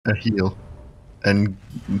a heal and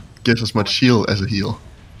gives as much shield as a heal.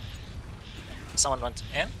 Someone went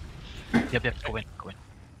in? Yep, go in.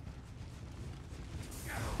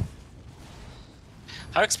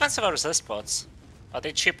 How expensive are resist bots? Are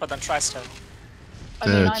they cheaper than Tri-Stone? I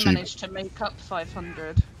mean, They're I cheap. managed to make up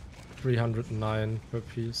 500. 309 per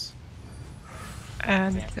piece.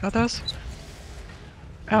 And Yeah. the others?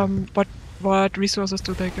 What resources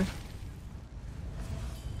do they give?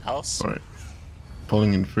 Else? Alright.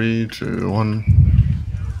 Pulling in 3, 2, 1.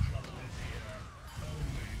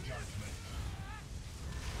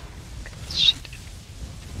 Shit.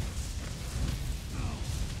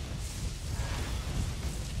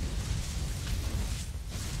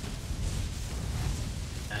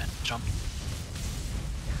 And jump.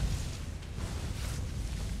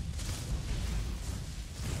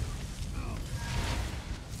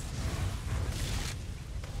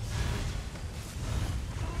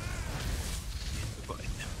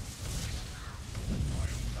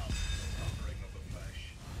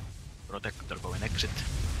 Protector going exit.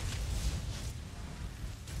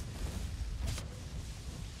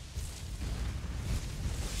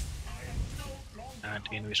 And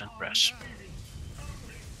invis and press.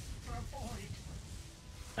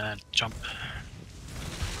 And jump.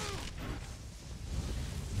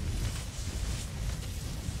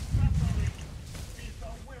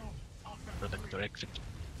 Protector exit.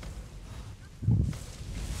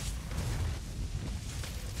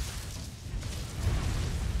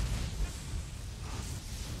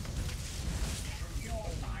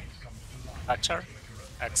 Actor?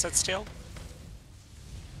 Exit still?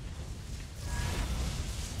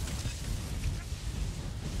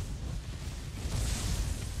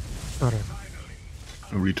 I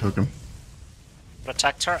retook him.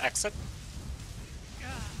 Protector, exit?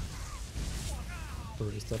 So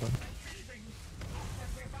is that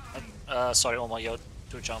Sorry, Omo, you had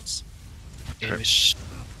 2 jumps. Invis.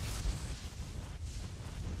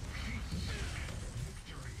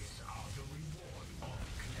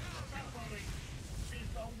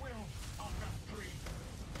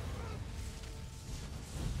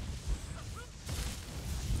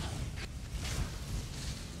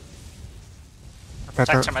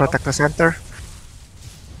 Protect the center.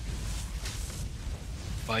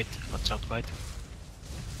 Bite. Watch out, bite.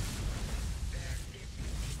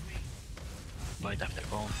 Bite after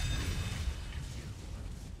bone.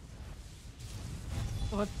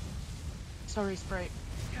 What? Sorry, spray.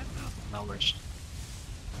 Knowledge.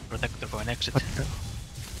 Protector going exit.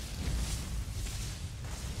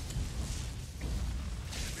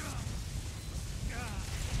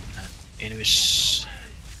 And invis.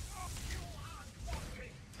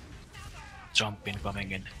 Jump in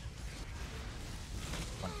coming in.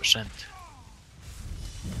 1%.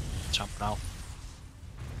 Jump now.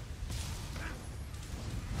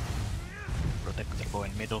 Protector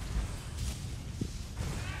going middle.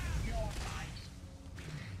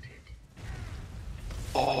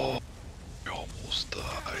 Oh, you almost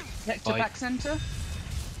died. Nectar Bye. back center.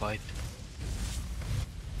 Bite.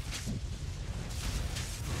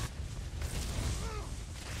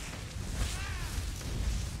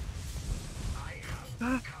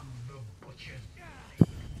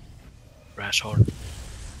 Brass horn.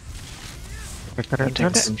 Protect the Protect the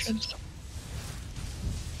entrance. entrance.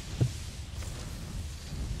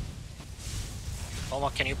 Omo,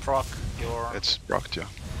 can you proc your... It's rocked, yeah.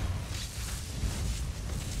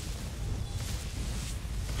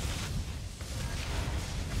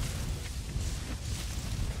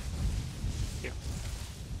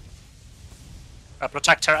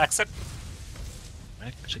 Protector, exit?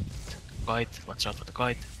 Exit. Guide. Watch out for the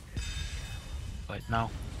guide. Guide now.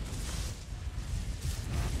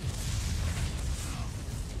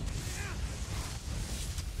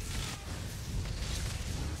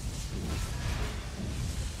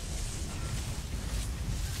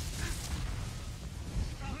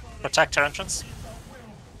 Protector entrance?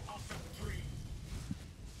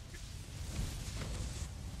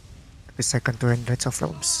 Every second to entrance of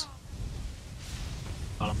realms.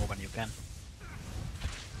 Follow move when you can.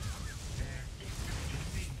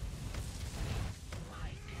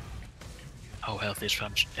 How healthy is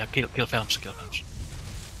Felms? Yeah, kill Felms, kill Felms.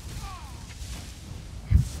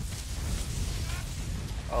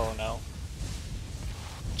 Oh no.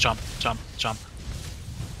 Jump.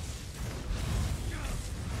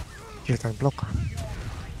 Shield and block.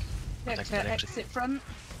 Nectar, exit. exit front.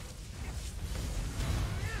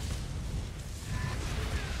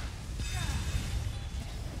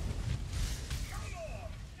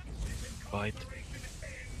 Bite.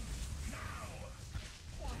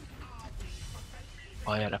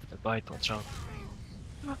 Fire after bite, watch out.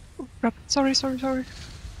 Sorry.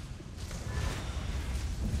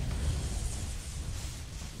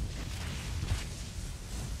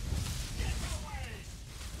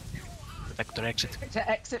 Protector exit. To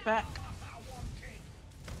exit back.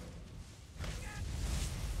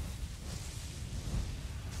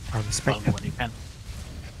 I'm Follow expecting. when you can.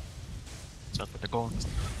 Start with the goal.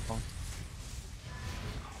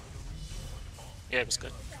 Yeah, it was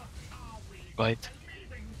good. Guide.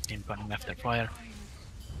 Incoming after fire.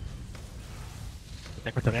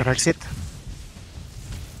 Protector Protector exit. exit.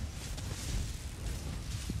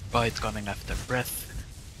 Guide coming after breath.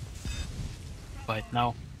 Guide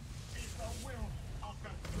now.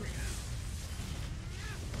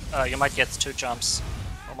 You might get 2 jumps.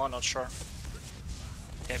 I'm not sure.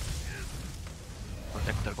 Okay.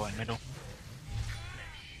 Protector going middle.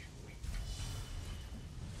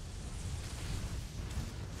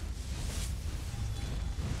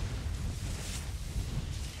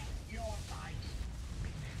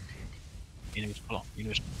 Invis follow.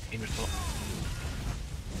 Invis follow.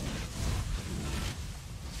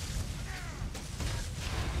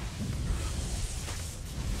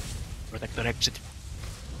 Protector exit.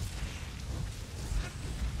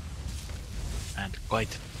 And guide.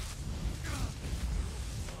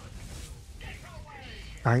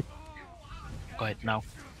 Guide. Guide now.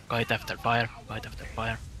 Guide after fire. Guide after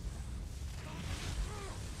fire.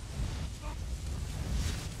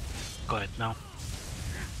 Guide now.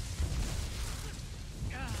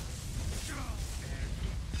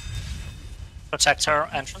 Protector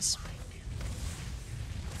entrance.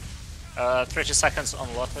 30 seconds on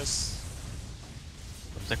Lotus.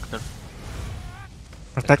 Protector.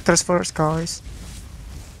 Protectors first, guys.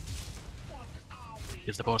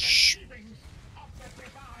 Use the boss.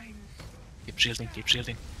 Keep shielding, keep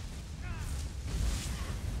shielding.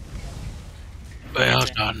 Well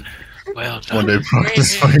done. Well One done. day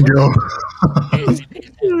practice fucking go.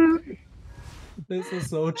 This is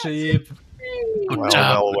so cheap. Good Well,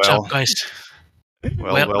 job, well, good job, well. guys.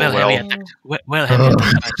 Well. Heavy attack. Well heavy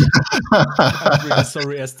attack, guys. I'm really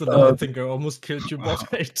sorry, Aston. I think I almost killed you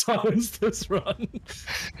about 8 times this run.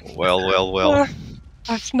 Well.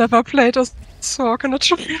 I've never played a Sork in a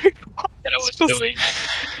tree. That I was doing.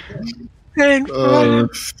 Painful. Oh,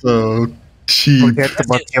 it's so cheap. Forget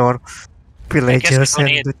about your guess pillagers we don't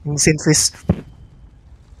and need- the things in this.